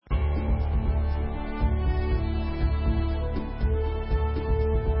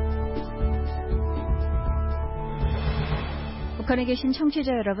북한에 계신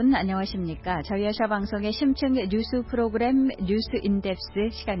청취자 여러분 안녕하십니까? 저희 아시아 방송의 심층 뉴스 프로그램 뉴스 인덱스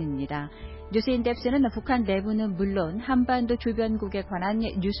시간입니다. 뉴스 인덱스는 북한 내부는 물론 한반도 주변국에 관한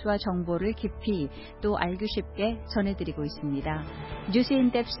뉴스와 정보를 깊이 또 알기 쉽게 전해드리고 있습니다. 뉴스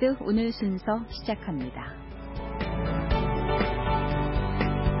인덱스 오늘 순서 시작합니다.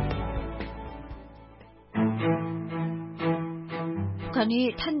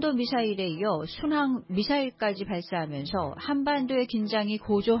 북한이 탄도미사일에 이어 순항 미사일까지 발사하면서 한반도의 긴장이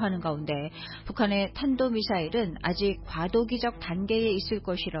고조하는 가운데 북한의 탄도미사일은 아직 과도기적 단계에 있을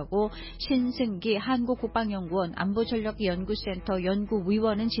것이라고 신승기 한국국방연구원 안보전력연구센터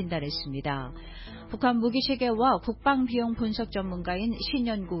연구위원은 진단했습니다. 북한 무기체계와 국방비용 분석 전문가인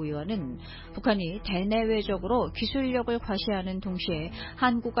신연구위원은 북한이 대내외적으로 기술력을 과시하는 동시에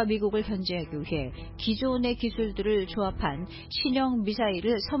한국과 미국을 견제하기 위해 기존의 기술들을 조합한 신형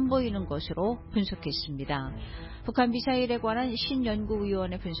미사일을 선보이는 것으로 분석했습니다. 북한 미사일에 관한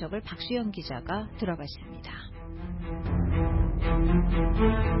신연구위원의 분석을 박수영 기자가 들어봤습니다.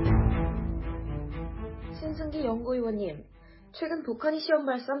 신승기 연구위원님, 최근 북한이 시험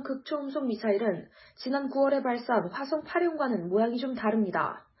발사한 극초음속 미사일은 지난 9월에 발사한 화성 8형과는 모양이 좀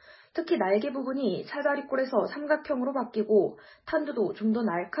다릅니다. 특히 날개 부분이 사다리꼴에서 삼각형으로 바뀌고 탄두도 좀 더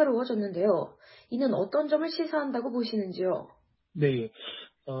날카로워졌는데요. 이는 어떤 점을 시사한다고 보시는지요? 네,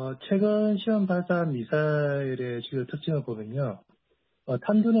 최근 시험 발사한 미사일의 주요 특징을 보면요.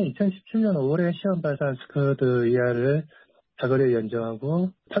 탄두는 2017년 5월에 시험 발사한 스커드 이하를 사거리에 연정하고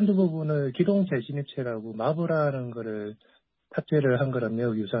탄두 부분을 기동 재진입체라고 마블하는 거를 탑재를 한 거랑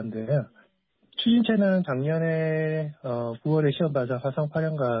매우 유사한데요. 추진체는 작년에 9월에 시험 발사 화성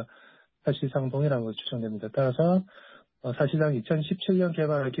 8형과 사실상 동일한 것으로 추정됩니다. 따라서 사실상 2017년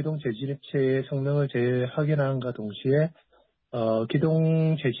개발한 기동 재진입체의 성능을 재확인함과 동시에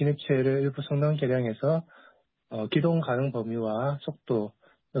기동 재진입체를 일부 성능 개량해서 기동 가능 범위와 속도,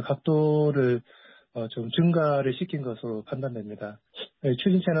 각도를 좀 증가를 시킨 것으로 판단됩니다.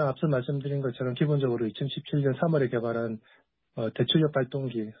 추진체는 앞서 말씀드린 것처럼 기본적으로 2017년 3월에 개발한 대출력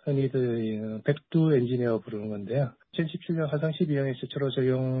발동기, 흔히들 백두 엔지니어 부르는 건데요. 2017년 화성 12형에 최초로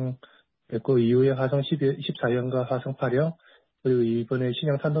적용됐고 이후에 화성 14형과 화성 8형, 그리고 이번에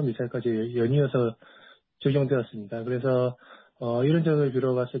신형 탄도미사일까지 연이어서 적용되었습니다. 그래서 이런 점을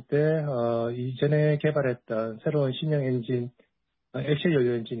비롯봤을 때 이전에 개발했던 새로운 신형 엔진, 액체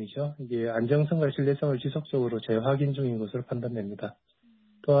연료 엔진이죠. 이게 안정성과 신뢰성을 지속적으로 재확인 중인 것으로 판단됩니다.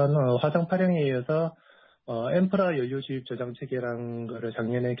 또한 화성 8형에 이어서 엠프라 연료 주입 저장 체계라는 거를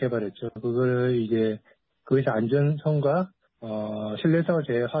작년에 개발했죠. 그것의 안전성과 신뢰성을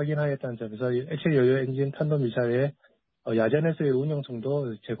재확인하였다는 점에서 액체 연료 엔진 탄도미사일의 야전에서의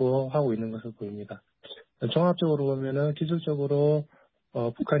운용성도 제고하고 있는 것으로 보입니다. 종합적으로 보면은 기술적으로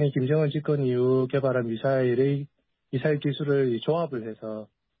북한이 김정은 집권 이후 개발한 미사일 기술을 조합을 해서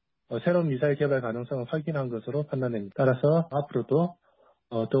새로운 미사일 개발 가능성을 확인한 것으로 판단됩니다. 따라서 앞으로도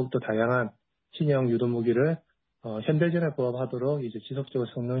더욱더 다양한 신형 유도무기를 현대전에 부합하도록 이제 지속적으로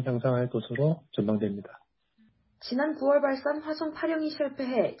성능 향상할 것으로 전망됩니다. 지난 9월 발사한 화성 8형이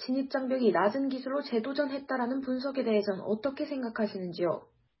실패해 진입장벽이 낮은 기술로 재도전했다라는 분석에 대해서는 어떻게 생각하시는지요?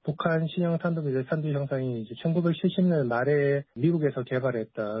 북한 신형 탄도미사일 탄두 형상이 이제 1970년 말에 미국에서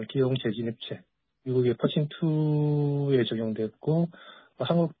개발했던 기동 재진입체, 미국의 퍼싱2에 적용됐고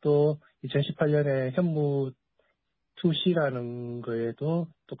한국도 2018년에 현무 2C라는 거에도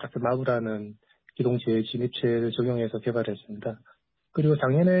똑같은 마블하는 기동 재진입체를 적용해서 개발했습니다. 그리고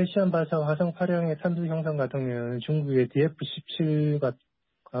작년에 시험 발사 화성 8형의 탄두 형상 같은 경우는 중국의 DF-17과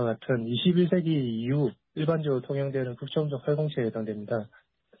같은 21세기 이후 일반적으로 통용되는 극초음속 활공체에 해당됩니다.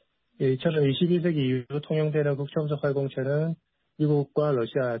 이처럼 21세기 이후 통용되는 극초음속 활공체는 미국과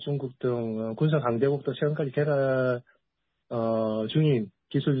러시아, 중국 등 군사 강대국도 최근까지 개발 중인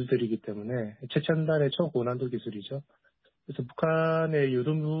기술들이기 때문에 최첨단의 초고난도 기술이죠. 그래서 북한의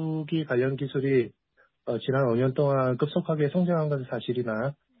유도무기 관련 기술이 지난 5년 동안 급속하게 성장한 것은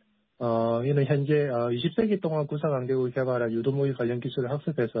사실이나 이는 현재 20세기 동안 군사 강대국이 개발한 유도무기 관련 기술을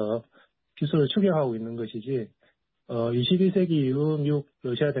학습해서 기술을 추격하고 있는 것이지 21세기 이후 미국,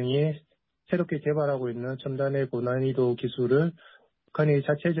 러시아 등이 새롭게 개발하고 있는 첨단의 고난이도 기술을 북한이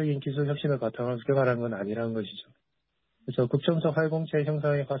자체적인 기술 혁신을 바탕으로 개발한 건 아니라는 것이죠. 그래서 극초음속 활공체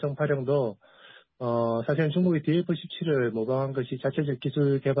형상의 화성 8형도 사실은 중국의 DF-17을 모방한 것이 자체적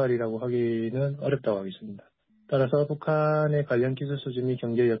기술 개발이라고 하기는 어렵다고 하겠습니다. 따라서 북한의 관련 기술 수준이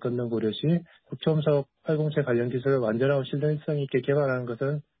경제 여건 등 고려시 극초음속 활공체 관련 기술을 완전하고 신뢰성 있게 개발하는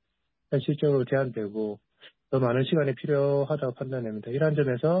것은 현실적으로 제한되고 더 많은 시간이 필요하다고 판단됩니다. 이러한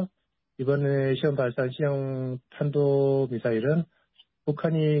점에서 이번에 시험 발사한 신형 탄도미사일은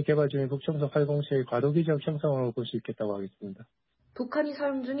북한이 개발 중인 극초음속 활공체의 과도기적 형성을 볼 수 있겠다고 하겠습니다. 북한이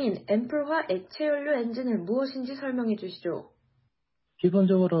사용 중인 앰플화 액체 연료 엔진은 무엇인지 설명해 주시죠.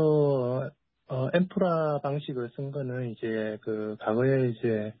 기본적으로 엠프라 방식을 쓴 거는 이제 그 과거에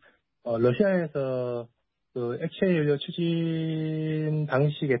이제 러시아에서 그 액체 연료 추진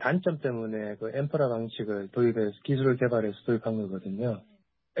방식의 단점 때문에 그 엠프라 방식을 도입해서 기술을 개발해서 도입한 거거든요.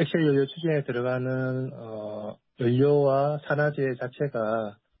 액체 연료 추진에 들어가는 연료와 산화제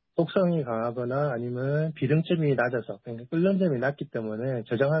자체가 속성이 강하거나 아니면 비등점이 낮아서 그러니까 끓는 점이 낮기 때문에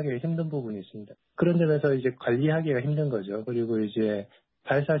저장하기 힘든 부분이 있습니다. 그런 점에서 이제 관리하기가 힘든 거죠. 그리고 이제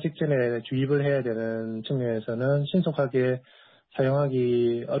발사 직전에 주입을 해야 되는 측면에서는 신속하게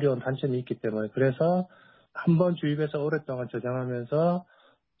사용하기 어려운 단점이 있기 때문에 그래서 한번 주입해서 오랫동안 저장하면서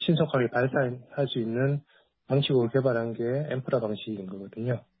신속하게 발사할 수 있는 방식으로 개발한 게 엠프라 방식인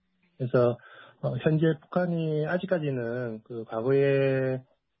거거든요. 그래서 현재 북한이 아직까지는 그 과거에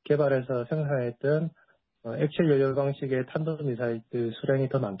개발해서 생산했던 액체 연료 방식의 탄도미사일들 수량이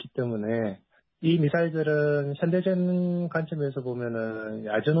더 많기 때문에 이 미사일들은 현대전 관점에서 보면은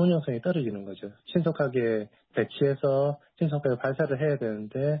야전 운용성이 떨어지는 거죠. 신속하게 배치해서 신속하게 발사를 해야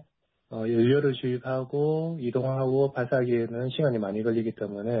되는데 연료를 주입하고 이동하고 발사하기에는 시간이 많이 걸리기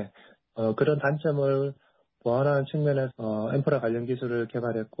때문에 그런 단점을 보완하는 측면에서 엠프라 관련 기술을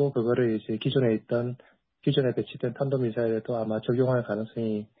개발했고 그거를 이제 기존에 배치된 탄도미사일에도 아마 적용할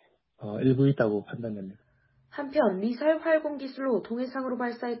가능성이 일부 있다고 판단됩니다. 한편 미사일 활공 기술로 동해상으로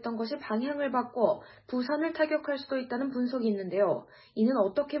발사했던 것이 방향을 바꿔 부산을 타격할 수도 있다는 분석이 있는데요. 이는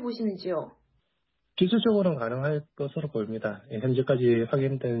어떻게 보시는지요? 기술적으로는 가능할 것으로 보입니다. 현재까지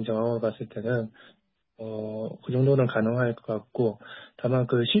확인된 정황을 봤을 때는 그 정도는 가능할 것 같고 다만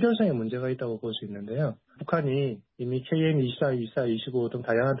그 실효성에 문제가 있다고 볼 수 있는데요. 북한이 이미 KN-24, 24, 25 등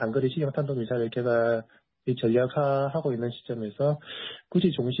다양한 단거리 신형 탄도미사일 개발이 전략화하고 있는 시점에서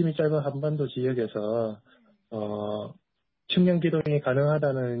굳이 중심이 짧은 한반도 지역에서 측면 기동이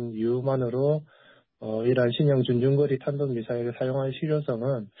가능하다는 이유만으로 이러한 신형 준중거리 탄도미사일을 사용할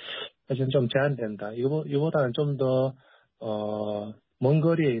실효성은 사실은 좀 제한된다. 이보다는 좀 더 먼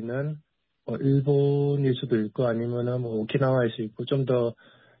거리에 있는 일본일 수도 있고 아니면은 오키나와일 수 있고 좀 더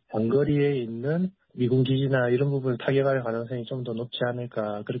장거리에 있는 미군 기지나 이런 부분을 타격할 가능성이 좀 더 높지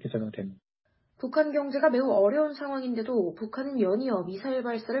않을까 그렇게 생각됩니다. 북한 경제가 매우 어려운 상황인데도 북한은 연이어 미사일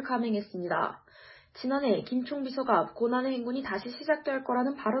발사를 감행했습니다. 지난해 김 총비서가 고난의 행군이 다시 시작될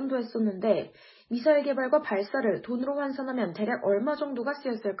거라는 발언도 했었는데 미사일 개발과 발사를 돈으로 환산하면 대략 얼마 정도가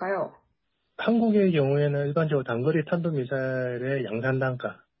쓰였을까요? 한국의 경우에는 일반적으로 단거리 탄도미사일의 양산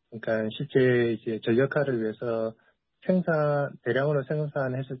단가, 그러니까 실제 이제 전력화를 위해서 대량으로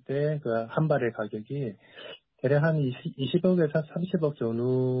생산했을 때 그 한 발의 가격이 대략 한 20억에서 30억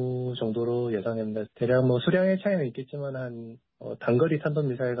전후 정도로 예상됩니다. 대략 수량의 차이는 있겠지만 단거리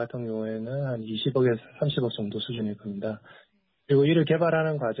탄도미사일 같은 경우에는 한 20억에서 30억 정도 수준일 겁니다. 그리고 이를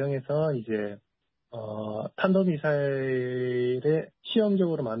개발하는 과정에서 이제 탄도미사일을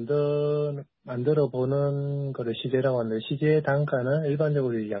시험적으로 만들어 보는 거를 시제라고 하는데 시제 단가는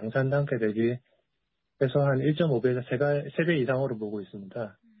일반적으로 양산 단가 대비 해서 한 1.5배에서 3배 이상으로 보고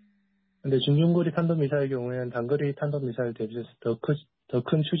있습니다. 근데 중중거리 탄도미사일 경우에는 단거리 탄도미사일 대비해서 더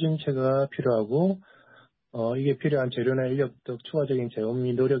큰 추진체가 필요하고, 이게 필요한 재료나 인력 등 추가적인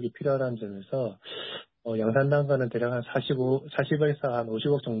재원미 노력이 필요하다는 점에서, 양산 단가는 대략 한 40에서 한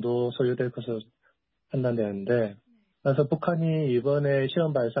 50억 정도 소요될 것으로 판단되는데, 그래서 북한이 이번에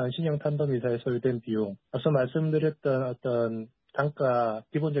시험 발사한 신형 탄도미사일 소요된 비용, 앞서 말씀드렸던 어떤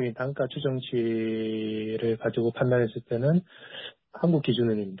기본적인 단가 추정치를 가지고 판단했을 때는 한국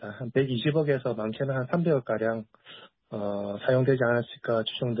기준은입니다. 한 120억에서 많게는 한 300억가량 사용되지 않았을까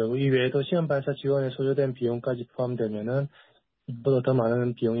추정되고 이 외에도 시험 발사 지원에 소요된 비용까지 포함되면은 보다 더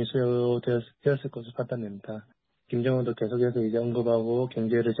많은 비용이 소요되었을 것으로 판단됩니다. 김정은도 계속해서 이제 언급하고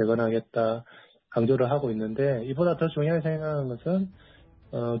경제를 재건하겠다 강조를 하고 있는데 이보다 더 중요하게 생각하는 것은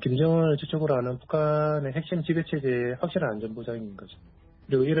김정은을 주축으로 하는 북한의 핵심 지배체제의 확실한 안전보장인 거죠.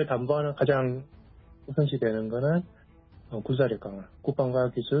 그리고 이를 담보하는 가장 우선시되는 것은 군사력 강화,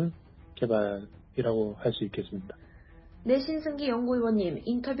 국방과학기술 개발이라고 할 수 있겠습니다. 네, 신승기 연구위원님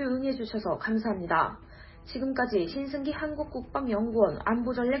인터뷰 응해주셔서 감사합니다. 지금까지 신승기 한국국방연구원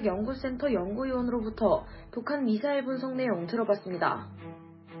안보전략연구센터 연구위원으로부터 북한 미사일 분석 내용 들어봤습니다.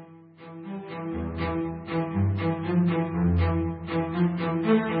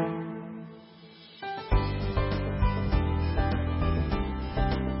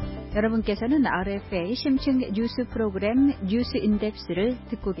 여러분께서는 RFA 심층 뉴스 프로그램 뉴스 인덱스를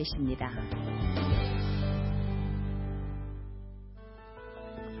듣고 계십니다.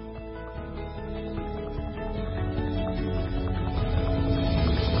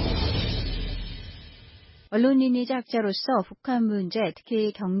 언론인이자 학자로서 북한 문제,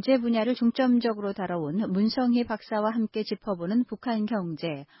 특히 경제 분야를 중점적으로 다뤄온 문성희 박사와 함께 짚어보는 북한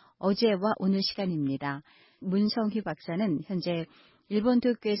경제, 어제와 오늘 시간입니다. 문성희 박사는 현재 일본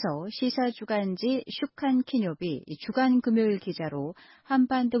도쿄에서 시사 주간지 슈칸 키뇨비 주간 금요일 기자로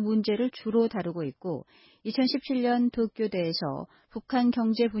한반도 문제를 주로 다루고 있고 2017년 도쿄대에서 북한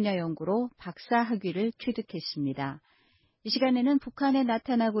경제 분야 연구로 박사 학위를 취득했습니다. 이 시간에는 북한에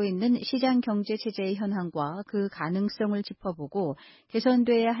나타나고 있는 시장 경제 체제의 현황과 그 가능성을 짚어보고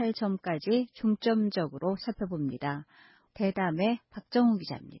개선돼야 할 점까지 중점적으로 살펴봅니다. 대담의 박정우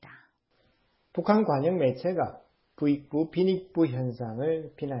기자입니다. 북한 관영 매체가 부익부, 빈익부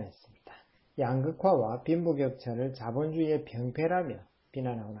현상을 비난했습니다. 양극화와 빈부격차를 자본주의의 병폐라며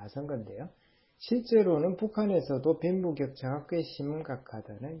비난하고 나선 건데요. 실제로는 북한에서도 빈부격차가 꽤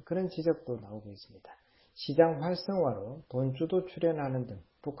심각하다는 그런 지적도 나오고 있습니다. 시장 활성화로 돈주도 출현하는 등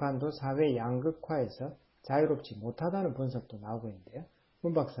북한도 사회 양극화에서 자유롭지 못하다는 분석도 나오고 있는데요.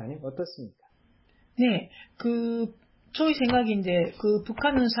 문 박사님 어떻습니까? 네, 저희 생각인데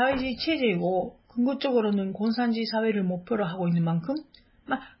북한은 사회주의 체제이고 근거적으로는 공산주의 사회를 목표로 하고 있는 만큼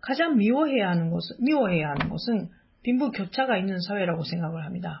가장 미워해야 하는 것은 빈부격차가 있는 사회라고 생각을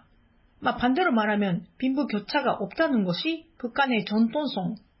합니다. 반대로 말하면 빈부격차가 없다는 것이 북한의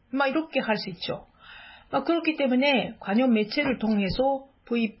전통성 이렇게 할 수 있죠. 그렇기 때문에 관영 매체를 통해서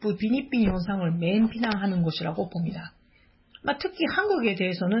부익부, 빈익빈 현상을 매인 비난하는 것이라고 봅니다. 특히 한국에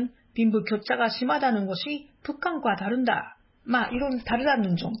대해서는 빈부격차가 심하다는 것이 북한과 다른다. 이런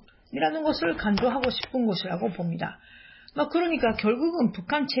다르다는 점이라는 것을 강조하고 싶은 것이라고 봅니다. 그러니까 결국은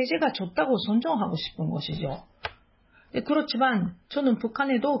북한 체제가 좋다고 선정하고 싶은 것이죠. 그렇지만 저는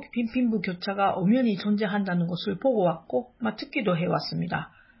북한에도 빈부격차가 엄연히 존재한다는 것을 보고 왔고 듣기도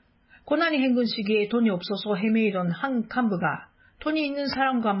해왔습니다. 고난의 행군 시기에 돈이 없어서 헤매이던 한 간부가 돈이 있는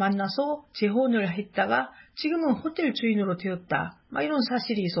사람과 만나서 재혼을 했다가 지금은 호텔 주인으로 되었다. 이런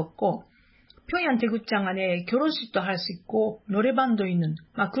사실이 있었고 평양 대구장 안에 결혼식도 할 수 있고 노래방도 있는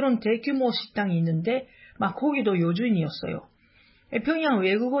그런 대규모 식당이 있는데 거기도 여주인이었어요. 평양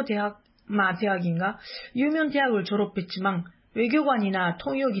외국어 대학인가 유명 대학을 졸업했지만 외교관이나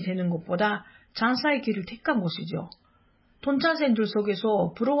통역이 되는 것보다 장사의 길을 택한 것이죠. 돈자생들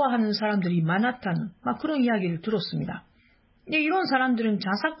속에서 부러워하는 사람들이 많았다는 그런 이야기를 들었습니다. 이런 사람들은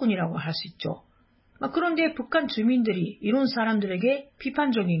장사꾼이라고 할 수 있죠. 그런데 북한 주민들이 이런 사람들에게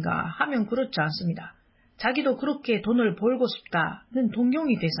비판적인가 하면 그렇지 않습니다. 자기도 그렇게 돈을 벌고 싶다는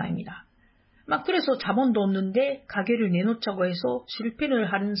동경의 대상입니다. 그래서 자본도 없는데 가게를 내놓자고 해서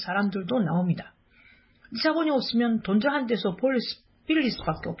실패를 하는 사람들도 나옵니다. 자본이 없으면 돈자한테서 빌릴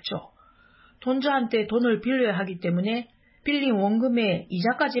수밖에 없죠. 돈자한테 돈을 빌려야 하기 때문에 빌린 원금에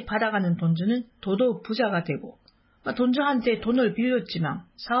이자까지 받아가는 돈주는 더더욱 부자가 되고 돈주한테 돈을 빌렸지만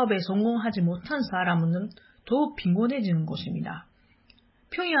사업에 성공하지 못한 사람은 더욱 빈곤해지는 것입니다.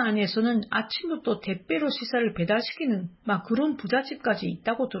 평양 안에서는 아침부터 대배로 식사를 배달시키는 그런 부잣집까지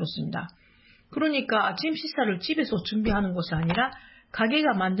있다고 들었습니다. 그러니까 아침 식사를 집에서 준비하는 것이 아니라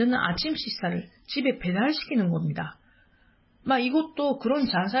가게가 만드는 아침 식사를 집에 배달시키는 겁니다. 이것도 그런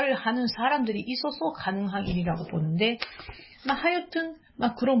장사를 하는 사람들이 있어서 가능한 일이라고 보는데 하여튼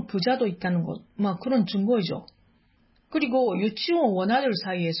그런 부자도 있다는 것, 그런 증거이죠. 그리고 유치원 원아들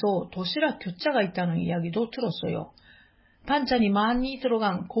사이에서 도시락 교차가 있다는 이야기도 들었어요. 반찬이 많이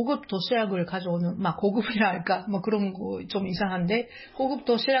들어간 고급 도시락을 가져오는, 고급이라 할까, 그런 거 좀 이상한데, 고급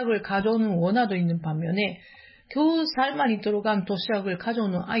도시락을 가져오는 원아도 있는 반면에, 겨우 살 많이 들어간 도시락을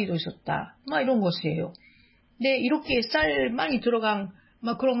가져오는 아이도 있었다. 이런 것이에요. 근데 이렇게 쌀 많이 들어간,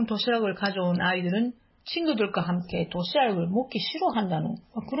 그런 도시락을 가져온 아이들은 친구들과 함께 도시락을 먹기 싫어한다는,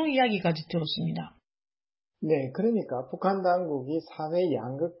 그런 이야기까지 들었습니다. 네, 그러니까 북한 당국이 사회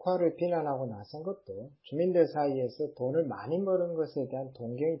양극화를 비난하고 나선 것도 주민들 사이에서 돈을 많이 버는 것에 대한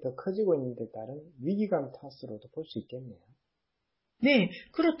동경이 더 커지고 있는 데 따른 위기감 탓으로도 볼 수 있겠네요. 네,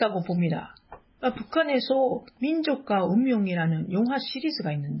 그렇다고 봅니다. 북한에서 민족과 운명이라는 영화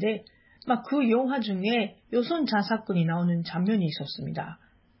시리즈가 있는데 그 영화 중에 여성 장사꾼이 나오는 장면이 있었습니다.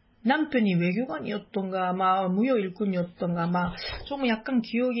 남편이 외교관이었던가 무역 일꾼이었던가 좀 약간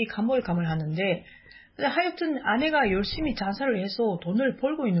기억이 가물가물하는데 하여튼 아내가 열심히 장사를 해서 돈을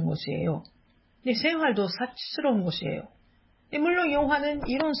벌고 있는 것이에요. 생활도 사치스러운 것이에요. 물론 영화는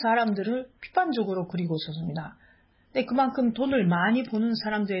이런 사람들을 비판적으로 그리고 있었습니다. 그만큼 돈을 많이 버는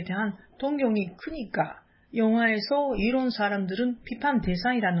사람들에 대한 동경이 크니까 영화에서 이런 사람들은 비판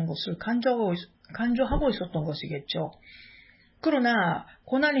대상이라는 것을 강조하고 있었던 것이겠죠. 그러나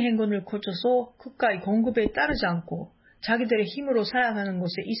고난의 행군을 거쳐서 국가의 공급에 따르지 않고 자기들의 힘으로 살아가는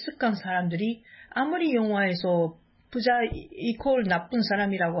것에 익숙한 사람들이 아무리 영화에서 부자 이퀄 나쁜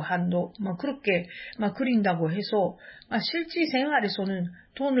사람이라고 한도 그렇게 그린다고 해서 실제 생활에서는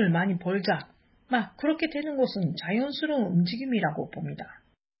돈을 많이 벌자 그렇게 되는 것은 자연스러운 움직임이라고 봅니다.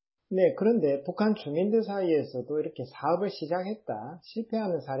 네, 그런데 북한 주민들 사이에서도 이렇게 사업을 시작했다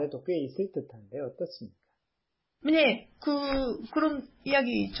실패하는 사례도 꽤 있을 듯한데 어떻습니까? 네, 그런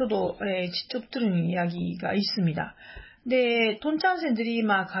이야기 저도 직접 들은 이야기가 있습니다. 네, 돈짠생들이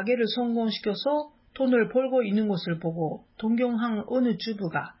가게를 성공시켜서 돈을 벌고 있는 것을 보고 동경한 어느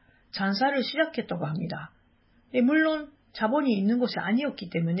주부가 장사를 시작했다고 합니다. 네, 물론 자본이 있는 것이 아니었기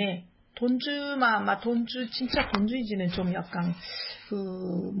때문에 진짜 돈주인지는 좀 약간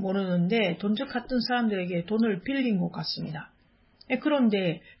모르는데 돈주 같은 사람들에게 돈을 빌린 것 같습니다.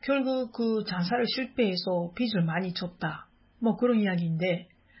 그런데 결국 그 장사를 실패해서 빚을 많이 졌다. 그런 이야기인데,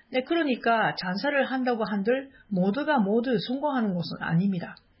 네, 그러니까 장사를 한다고 한들 모두가 모두 성공하는 것은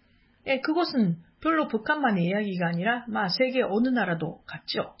아닙니다. 그것은 별로 북한만의 이야기가 아니라 세계 어느 나라도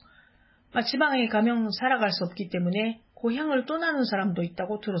같죠. 지방에 가면 살아갈 수 없기 때문에 고향을 떠나는 사람도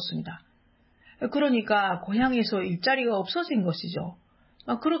있다고 들었습니다. 그러니까 고향에서 일자리가 없어진 것이죠.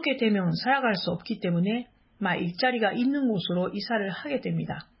 그렇게 되면 살아갈 수 없기 때문에 일자리가 있는 곳으로 이사를 하게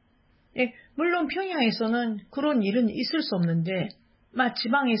됩니다. 물론 평양에서는 그런 일은 있을 수 없는데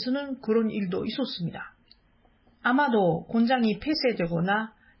지방에서는 그런 일도 있었습니다. 아마도 공장이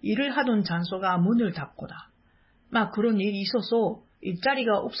폐쇄되거나 일을 하던 장소가 문을 닫거나 그런 일이 있어서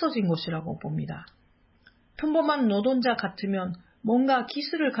일자리가 없어진 것이라고 봅니다. 평범한 노동자 같으면 뭔가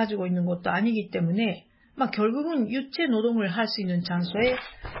기술을 가지고 있는 것도 아니기 때문에 결국은 유체 노동을 할 수 있는 장소에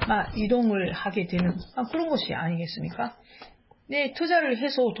이동을 하게 되는 그런 것이 아니겠습니까? 네, 투자를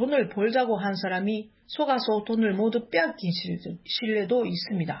해서 돈을 벌자고 한 사람이 속아서 돈을 모두 빼앗긴 신뢰도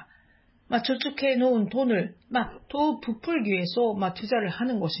있습니다. 저축해 놓은 돈을 더 부풀기 위해서 투자를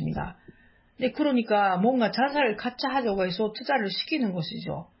하는 것입니다. 네, 그러니까 뭔가 자산을 가짜하려고 해서 투자를 시키는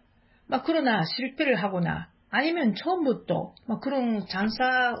것이죠. 그러나 실패를 하거나 아니면 처음부터 그런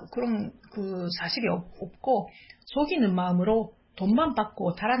사실이 없고 속이는 마음으로 돈만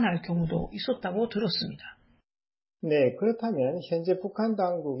받고 달아날 경우도 있었다고 들었습니다. 네, 그렇다면 현재 북한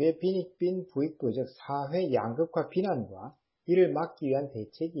당국의 빈익빈 부익부 즉 사회 양극화 비난과 이를 막기 위한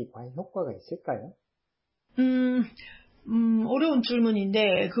대책이 과연 효과가 있을까요? 어려운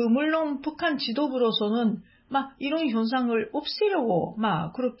질문인데 물론 북한 지도부로서는 이런 현상을 없애려고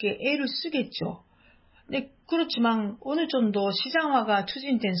그렇게 애를 쓰겠죠. 네, 그렇지만 어느 정도 시장화가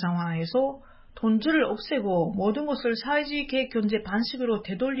추진된 상황에서 돈줄을 없애고 모든 것을 사회주의 경제 방식으로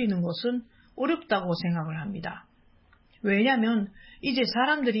되돌리는 것은 어렵다고 생각을 합니다. 왜냐하면 이제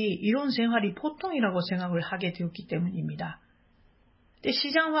사람들이 이런 생활이 보통이라고 생각을 하게 되었기 때문입니다.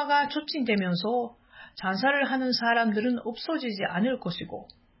 시장화가 촉진되면서 장사를 하는 사람들은 없어지지 않을 것이고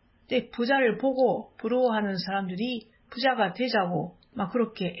부자를 보고 부러워하는 사람들이 부자가 되자고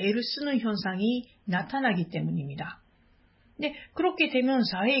그렇게 애를 쓰는 현상이 나타나기 때문입니다. 그렇게 되면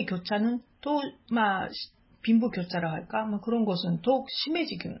사회의 교차는 또 빈부교차라 할까 그런 것은 더욱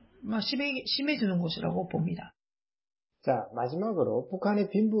심해지는 것이라고 봅니다. 자, 마지막으로 북한의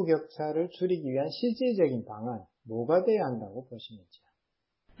빈부격차를 줄이기 위한 실질적인 방안 뭐가 돼야 한다고 보시는지요?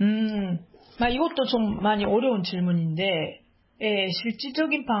 이것도 좀 많이 어려운 질문인데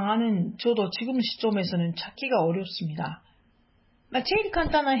실질적인 방안은 저도 지금 시점에서는 찾기가 어렵습니다. 제일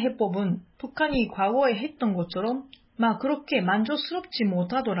간단한 해법은 북한이 과거에 했던 것처럼 그렇게 만족스럽지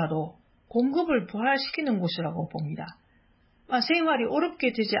못하더라도 공급을 부활시키는 것이라고 봅니다. 생활이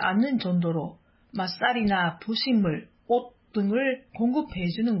어렵게 되지 않는 정도로 쌀이나 부식물, 옷 등을 공급해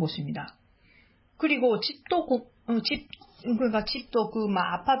주는 것입니다. 그리고 집도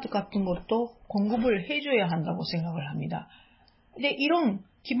아파트 같은 것도 공급을 해줘야 한다고 생각을 합니다. 근데 이런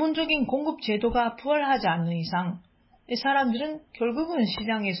기본적인 공급 제도가 부활하지 않는 이상 사람들은 결국은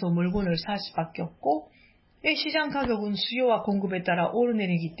시장에서 물건을 살 수밖에 없고 시장 가격은 수요와 공급에 따라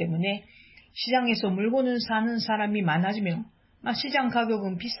오르내리기 때문에 시장에서 물건을 사는 사람이 많아지면 시장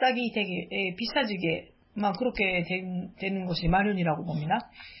가격은 비싸지게 그렇게 되는 것이 마련이라고 봅니다.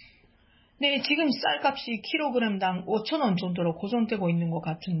 네, 지금 쌀값이 킬로그램당 5,000원 정도로 고정되고 있는 것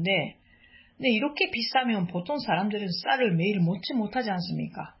같은데 이렇게 비싸면 보통 사람들은 쌀을 매일 먹지 못하지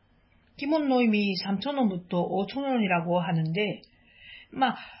않습니까? 기본 노임이 3,000원부터 5,000원이라고 하는데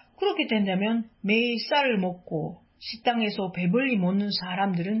그렇게 된다면 매일 쌀을 먹고 식당에서 배불리 먹는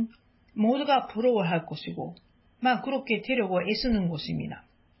사람들은 모두가 부러워할 것이고 그렇게 되려고 애쓰는 것입니다.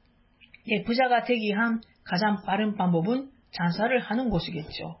 부자가 되기 위한 가장 빠른 방법은 장사를 하는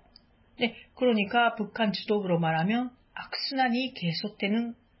것이겠죠. 그러니까 북한 지도부로 말하면 악순환이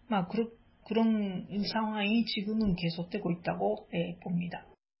계속되는 그런 상황이 지금은 계속되고 있다고 봅니다.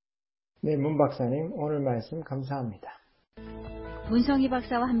 네, 문 박사님 오늘 말씀 감사합니다. 문성희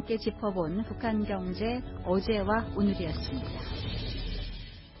박사와 함께 짚어본 북한 경제 어제와 오늘이었습니다.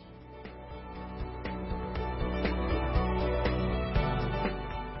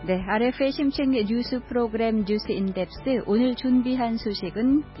 네, RFA 심층 뉴스 프로그램 뉴스 인덱스 오늘 준비한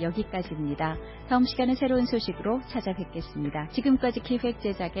소식은 여기까지입니다. 다음 시간에 새로운 소식으로 찾아뵙겠습니다. 지금까지 기획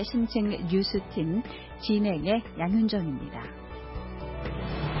제작의 심층 뉴스팀 진행의 양윤정입니다.